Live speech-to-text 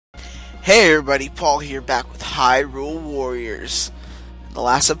Hey everybody, Paul here, back with Hyrule Warriors. In the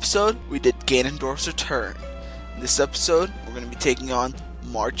last episode, we did Ganondorf's Return. In this episode, we're going to be taking on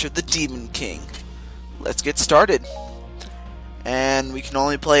March of the Demon King. Let's get started. And we can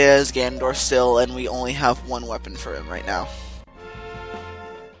only play as Ganondorf still, and we only have one weapon for him right now.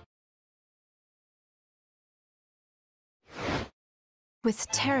 With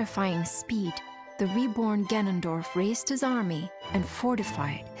terrifying speed, the reborn Ganondorf raised his army and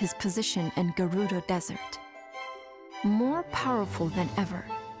fortified his position in Gerudo Desert. More powerful than ever,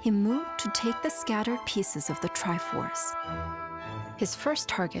 he moved to take the scattered pieces of the Triforce. His first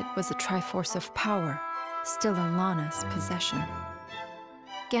target was a Triforce of Power, still in Lana's possession.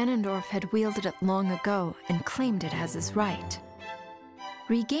 Ganondorf had wielded it long ago and claimed it as his right.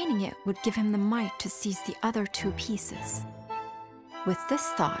 Regaining it would give him the might to seize the other two pieces. With this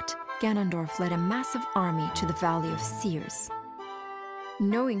thought, Ganondorf led a massive army to the Valley of Seers.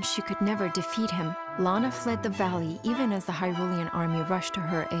 Knowing she could never defeat him, Lana fled the valley even as the Hyrulean army rushed to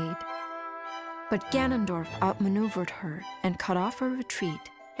her aid. But Ganondorf outmaneuvered her and cut off her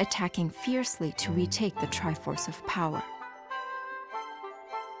retreat, attacking fiercely to retake the Triforce of Power.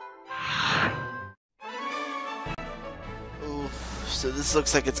 Oof, so this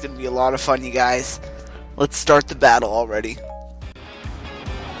looks like it's going to be a lot of fun, you guys. Let's start the battle already.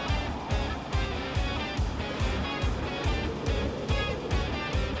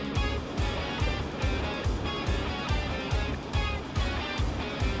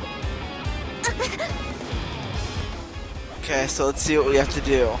 Okay, so let's see what we have to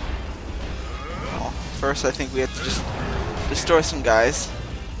do. Well, first I think we have to just destroy some guys,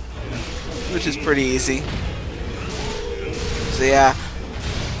 which is pretty easy. So yeah,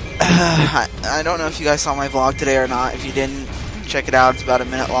 I don't know if you guys saw my vlog today or not. If you didn't, check it out, it's about a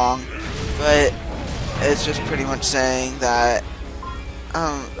minute long. But it's just pretty much saying that,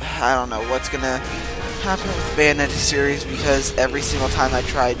 I don't know what's gonna happen with the Bayonetta series, because every single time I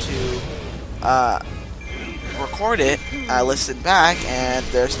try to, record it, I listen back and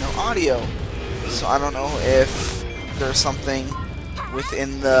there's no audio. So I don't know if there's something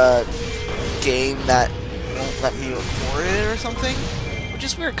within the game that won't let me record it or something, which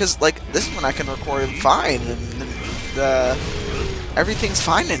is weird because like this one I can record it fine and everything's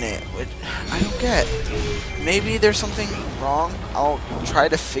fine in it, which I don't get. Maybe there's something wrong. I'll try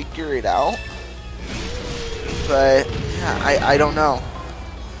to figure it out, but yeah, I don't know.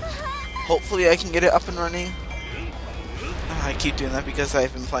 Hopefully I can get it up and running. I keep doing that because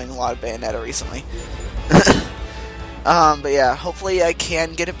I've been playing a lot of Bayonetta recently. But yeah, hopefully I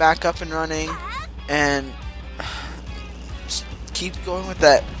can get it back up and running and just keep going with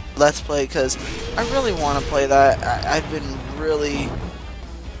that Let's Play, because I really want to play that. I've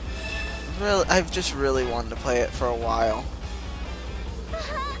just really wanted to play it for a while.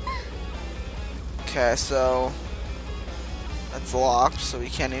 Okay, so that's locked, so we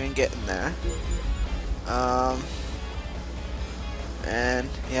can't even get in there. And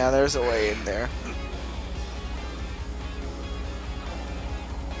yeah, there's a way in there.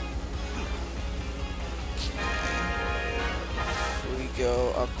 Okay. We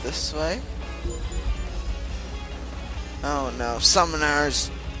go up this way. Oh no,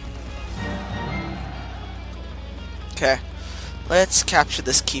 summoners! Okay, let's capture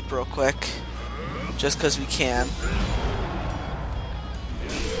this keep real quick, just because we can.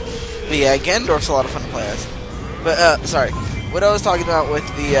 But yeah, Ganondorf's a lot of fun to play as. But, sorry. What I was talking about with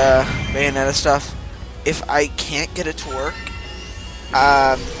the, Bayonetta stuff, if I can't get it to work,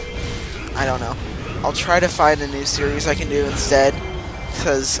 I don't know. I'll try to find a new series I can do instead,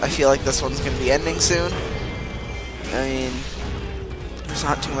 because I feel like this one's going to be ending soon. I mean, there's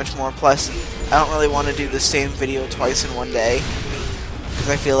not too much more. Plus, I don't really want to do the same video twice in one day, because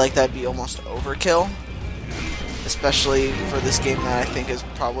I feel like that'd be almost overkill. Especially for this game that I think is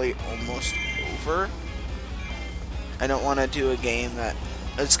probably almost over. I don't want to do a game that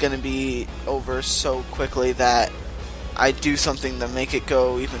it's going to be over so quickly that I do something to make it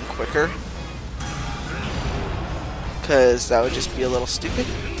go even quicker. Because that would just be a little stupid.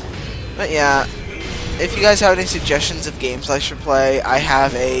 But yeah, if you guys have any suggestions of games I should play, I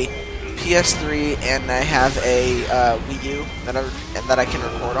have a PS3 and I have a Wii U that I can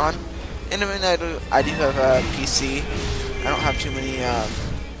record on. And I mean, I do have a PC. I don't have too many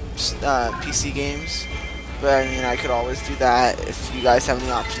PC games, but I mean, I could always do that if you guys have any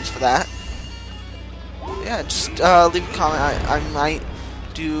options for that. Yeah, just leave a comment. I might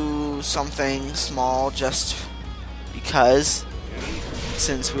do something small just because,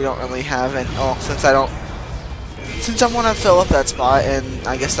 since we don't really have any. Oh, since I want to fill up that spot, and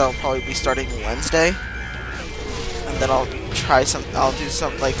I guess that'll probably be starting Wednesday. And then I'll do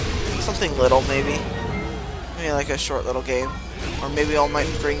some, like, something little, maybe like a short little game, or maybe I might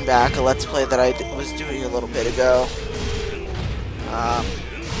bring back a Let's Play that I was doing a little bit ago.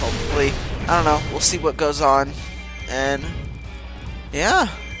 Hopefully, I don't know. We'll see what goes on, and yeah.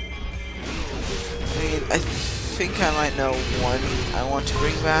 I mean, I think I might know one I want to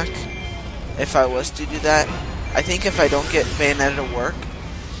bring back if I was to do that. I think if I don't get Bayonetta to work,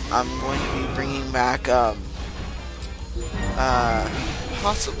 I'm going to be bringing back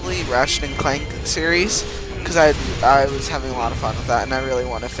possibly Ratchet and Clank series, because I was having a lot of fun with that, and I really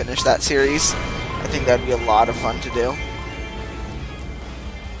want to finish that series. I think that'd be a lot of fun to do.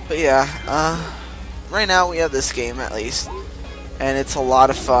 But yeah, right now we have this game at least, and it's a lot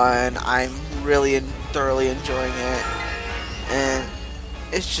of fun. I'm really thoroughly enjoying it, and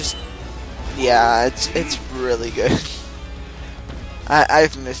it's just, yeah, it's really good.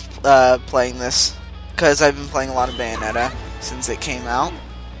 I've missed playing this because I've been playing a lot of Bayonetta since it came out,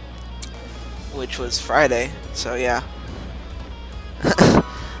 which was Friday. So yeah,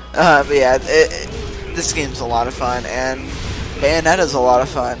 but yeah, this game's a lot of fun, and Bayonetta's a lot of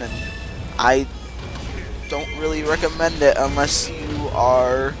fun, and I don't really recommend it unless you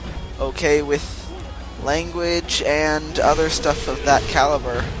are okay with language and other stuff of that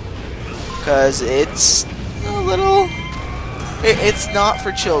caliber, because it's a little, it's not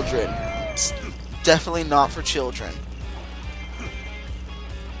for children. It's definitely not for children.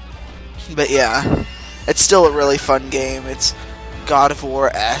 But yeah, it's still a really fun game. It's God of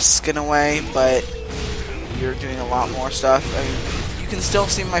War-esque in a way, but you're doing a lot more stuff. I mean, you can still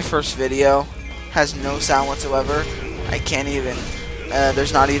see my first video. Has no sound whatsoever. I can't even,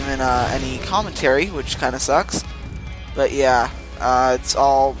 there's not even any commentary, which kind of sucks. But yeah, it's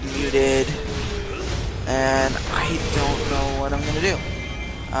all muted, and I don't know what I'm gonna do.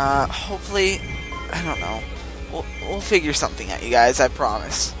 Hopefully, I don't know. We'll figure something out, you guys. I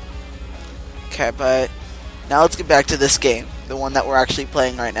promise. Okay, but now let's get back to this game, the one that we're actually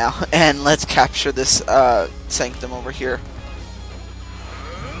playing right now, and let's capture this sanctum over here.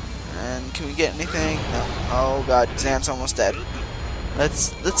 And can we get anything? No. Oh god, Xant's almost dead. Let's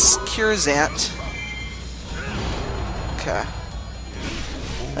cure Xant. Okay.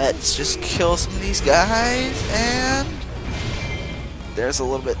 Let's just kill some of these guys, and there's a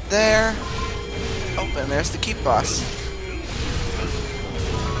little bit there. Oh, and there's the keep boss.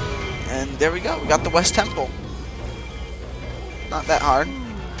 And there we go. We got the West Temple. Not that hard.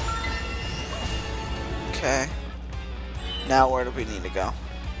 Okay. Now where do we need to go?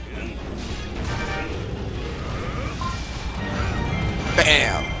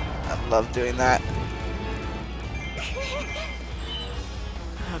 Bam! I love doing that.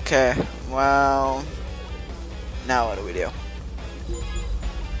 Okay. Well, now what do we do?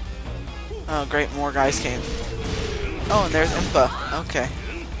 Oh great, more guys came. Oh, and there's Impa. Okay.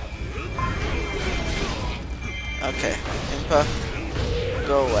 Okay, Impa,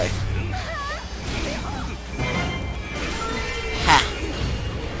 go away. Ha!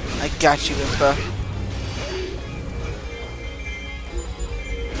 I got you, Impa.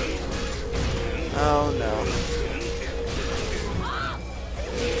 Oh no.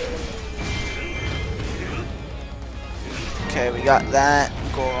 Okay, we got that.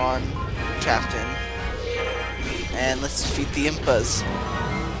 Goron, Captain. And let's defeat the Impas.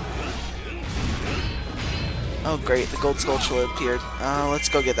 Oh great, the gold sculpture appeared. Let's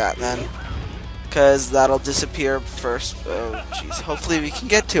go get that then, because that'll disappear first. Oh jeez, hopefully we can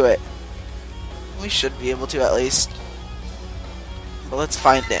get to it. We should be able to at least. But let's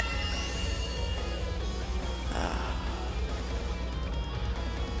find it.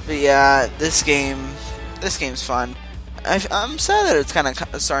 But yeah, this game's fun. I'm sad that it's kind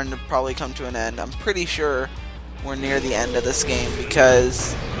of starting to probably come to an end. I'm pretty sure we're near the end of this game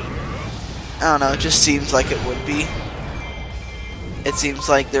because, I don't know, it just seems like it would be. It seems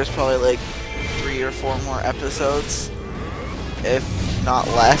like there's probably like 3 or 4 more episodes, if not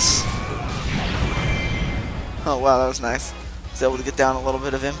less. Oh wow, that was nice. I was able to get down a little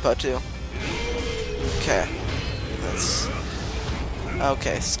bit of Impa too. Okay,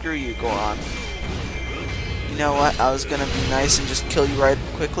 okay, screw you, Goron. You know what? I was gonna be nice and just kill you right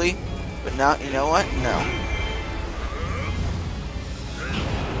quickly, but now, you know what? No.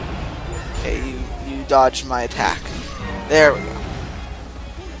 Okay, you dodged my attack. There we go.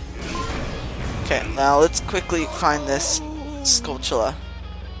 Okay, now let's quickly find this Skulltula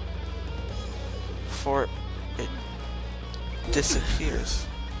before it disappears.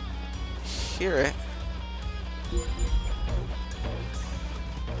 Hear it.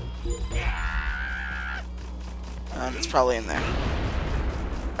 It's probably in there.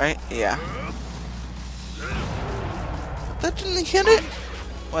 Right? Yeah. That didn't hit it?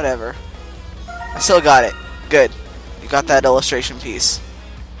 Whatever. I still got it. Good. You got that illustration piece.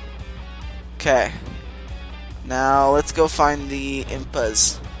 Okay. Now let's go find the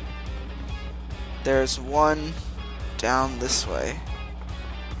Impas. There's one down this way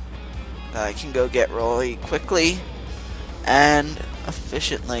that I can go get really quickly and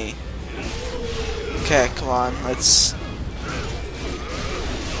efficiently. Okay, come on, let's...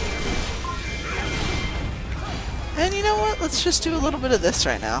 And you know what? Let's just do a little bit of this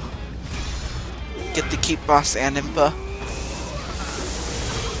right now. Get the Keep Boss and Impa.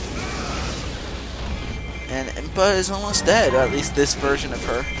 And Impa is almost dead, or at least this version of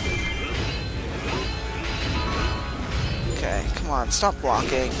her. Okay, come on, stop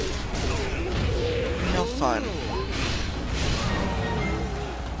blocking. No fun.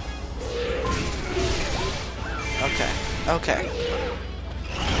 Okay, okay.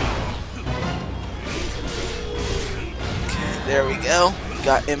 Okay, there we go. We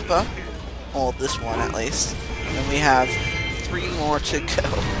got Impa. Well, this one at least. And we have 3 more to go.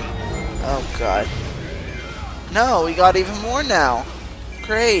 Oh god. No, we got even more now.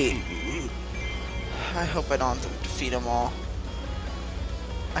 Great. I hope I don't have to defeat them all.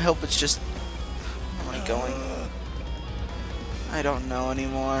 I hope it's just... Where am I going? I don't know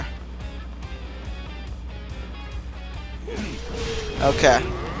anymore. Okay.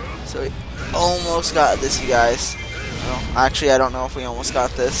 So we almost got this, you guys. Well, actually, I don't know if we almost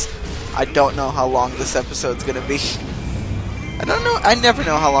got this. I don't know how long this episode's gonna be. I don't know. I never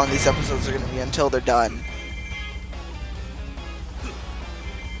know how long these episodes are gonna be until they're done.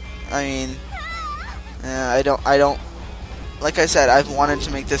 I mean, I don't. Like I said, I've wanted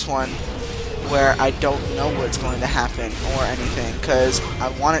to make this one where I don't know what's going to happen or anything, because I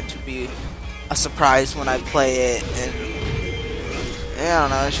want it to be a surprise when I play it, and I don't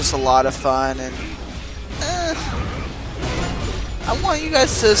know, it's just a lot of fun, and I want you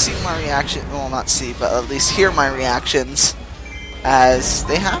guys to see my reaction, well, not see, but at least hear my reactions as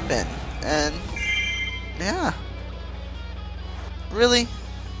they happen, and yeah, really,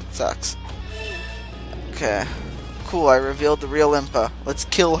 it sucks. Okay, cool, I revealed the real Impa. Let's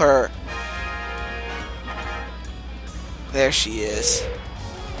kill her. There she is.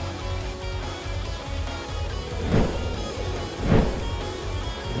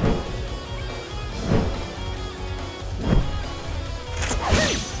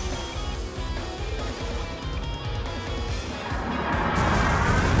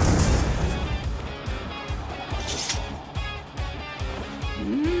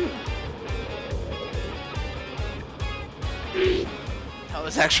 That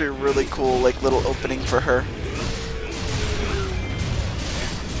was actually a really cool, like, little opening for her.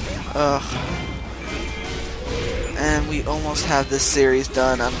 Ugh. And we almost have this series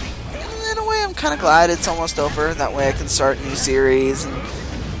done. In a way, I'm kind of glad it's almost over. That way I can start a new series and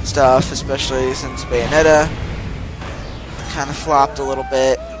stuff, especially since Bayonetta kind of flopped a little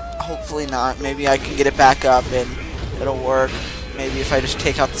bit. Hopefully not. Maybe I can get it back up and it'll work. Maybe if I just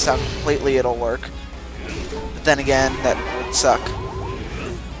take out the sound completely, it'll work. But then again, that would suck.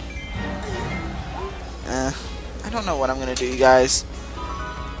 I don't know what I'm gonna do, you guys.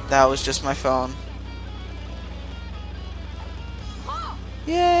 That was just my phone.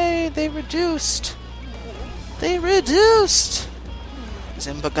 Yay, they reduced! They reduced! Is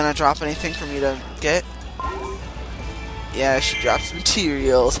Impa gonna drop anything for me to get? Yeah, she drops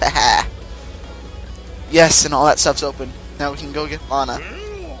materials, haha! Yes, and all that stuff's open. Now we can go get Lana.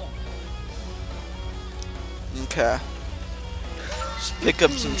 Okay. Just pick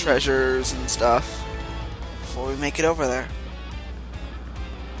up some treasures and stuff before we make it over there.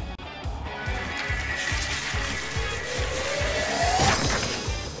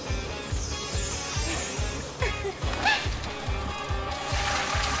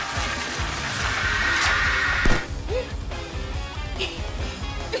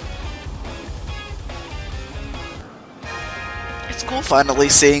 It's cool finally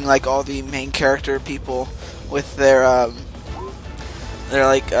seeing like all the main character people with their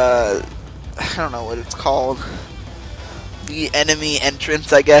like I don't know what it's called, the enemy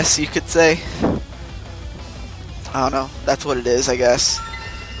entrance, I guess you could say. I don't know, that's what it is, I guess.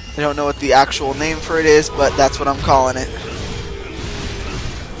 I don't know what the actual name for it is, but that's what I'm calling it.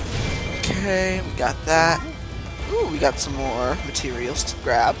 Okay, we got that. Ooh, we got some more materials to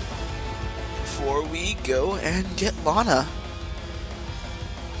grab before we go and get Lana.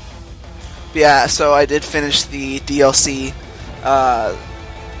 Yeah, so I did finish the DLC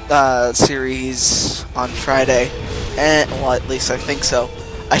series on Friday, and well, at least I think so.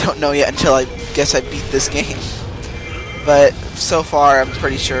 I don't know yet until I guess I beat this game. But so far, I'm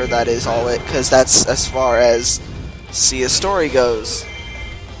pretty sure that is all it, because that's as far as Sia's story goes.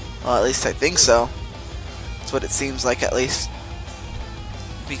 Well, at least I think so. That's what it seems like, at least.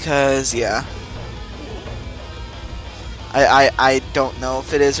 Because, yeah. I don't know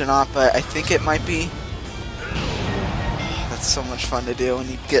if it is or not, but I think it might be. That's so much fun to do when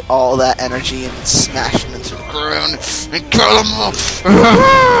you get all that energy and smash them into the ground and kill them all.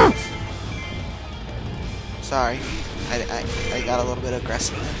 Sorry, I got a little bit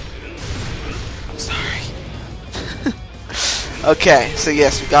aggressive there. I'm sorry. Okay, so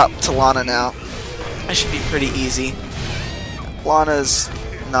yes, we got to Lana now. That should be pretty easy. Lana's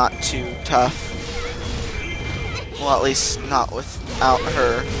not too tough. Well, at least not without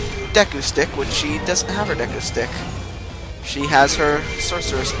her Deku Stick, which she doesn't have her Deku Stick. She has her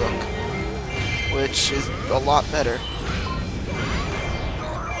Sorcerer's Book, which is a lot better.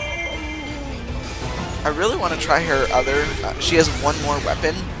 I really want to try her other... she has one more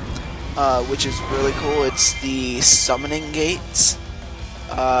weapon, which is really cool. It's the Summoning Gates,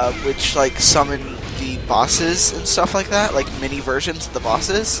 which, like, summon the bosses and stuff like that, like mini versions of the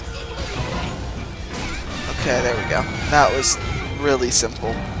bosses. Okay, there we go. That was really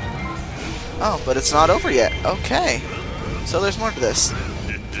simple. Oh, but it's not over yet. Okay. So there's more to this.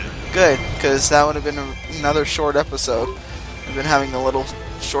 Good, because that would have been another short episode. We've been having the little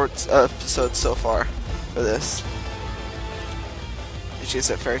short episodes so far for this. It's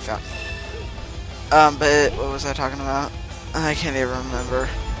just a fairy fountain. But what was I talking about? I can't even remember.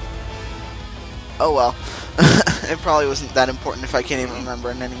 Oh well. It probably wasn't that important if I can't even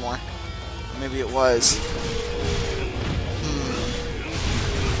remember it anymore. Maybe it was.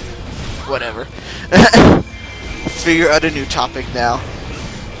 Whatever. Figure out a new topic now.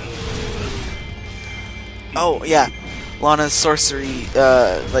 Oh, yeah. Lana's sorcery,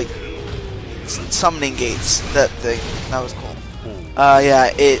 like, summoning gates. That thing. That was cool.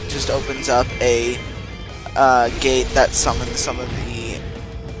 Yeah, it just opens up a gate that summons some of the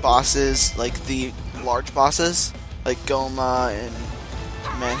bosses, like the large bosses, like Goma and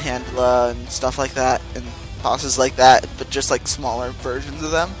Manhandla and stuff like that, and bosses like that, but just like smaller versions of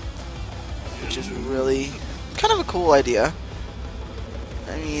them, which is really kind of a cool idea.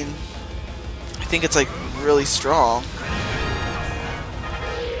 I mean, I think it's like really strong.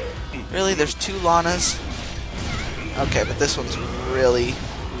 Really, there's two Lanas? Okay, but this one's really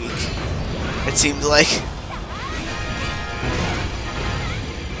weak, it seems like.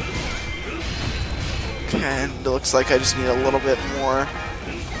 And it looks like I just need a little bit more.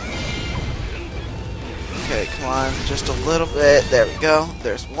 Okay, come on, just a little bit. There we go.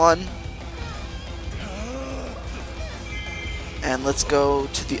 There's one. And let's go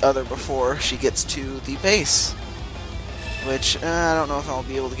to the other before she gets to the base. Which, I don't know if I'll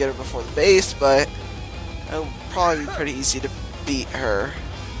be able to get her before the base, but it'll probably be pretty easy to beat her.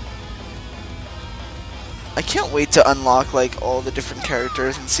 I can't wait to unlock, like, all the different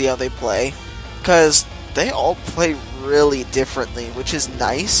characters and see how they play. Because they all play really differently, which is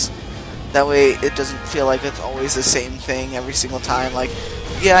nice. That way it doesn't feel like it's always the same thing every single time. Like,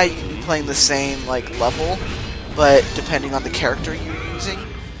 yeah, you can be playing the same, like, level, but depending on the character you're using,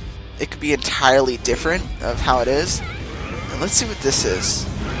 it could be entirely different of how it is. And let's see what this is.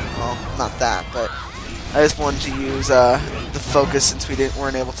 Well, not that, but I just wanted to use the focus since we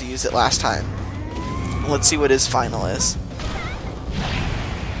weren't able to use it last time. Let's see what his final is.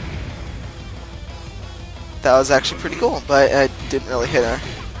 That was actually pretty cool, but I didn't really hit her.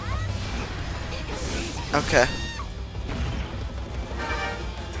 Okay.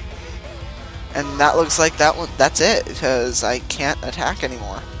 And that looks like that's it, because I can't attack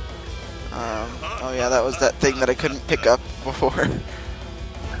anymore. Oh yeah, that was that thing that I couldn't pick up before.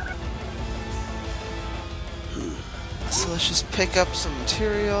 So let's just pick up some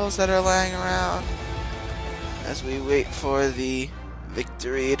materials that are lying around as we wait for the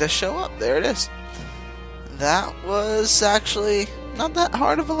victory to show up. There it is. That was actually not that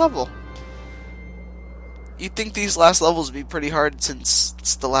hard of a level. You'd think these last levels would be pretty hard since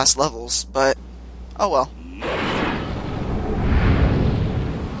it's the last levels, but oh well.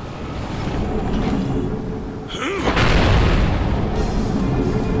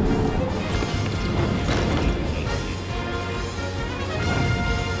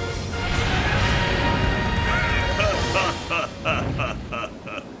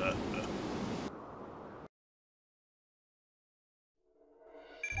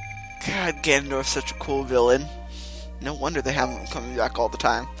 God, Ganondorf's such a cool villain. No wonder they have him coming back all the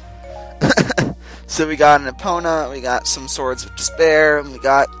time. So we got an Epona, we got some Swords of Despair, and we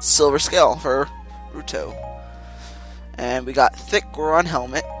got Silver Scale for Ruto. And we got Thick Goron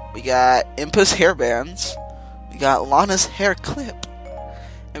Helmet, we got Impa's Hairbands, we got Lana's Hair Clip,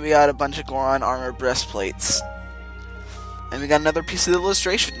 and we got a bunch of Goron Armor Breastplates. And we got another piece of the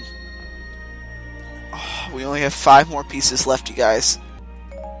illustration. Oh, we only have 5 more pieces left, you guys.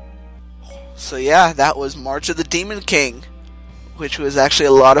 So yeah, that was March of the Demon King, which was actually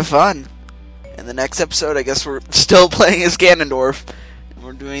a lot of fun. In the next episode, I guess we're still playing as Ganondorf, and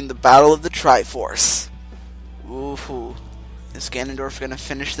we're doing the Battle of the Triforce. Ooh, is Ganondorf gonna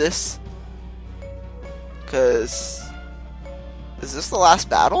finish this? Cause is this the last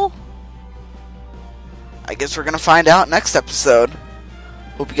battle? I guess we're gonna find out next episode.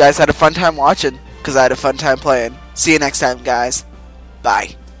 Hope you guys had a fun time watching, cause I had a fun time playing. See you next time, guys.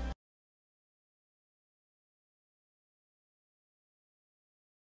 Bye.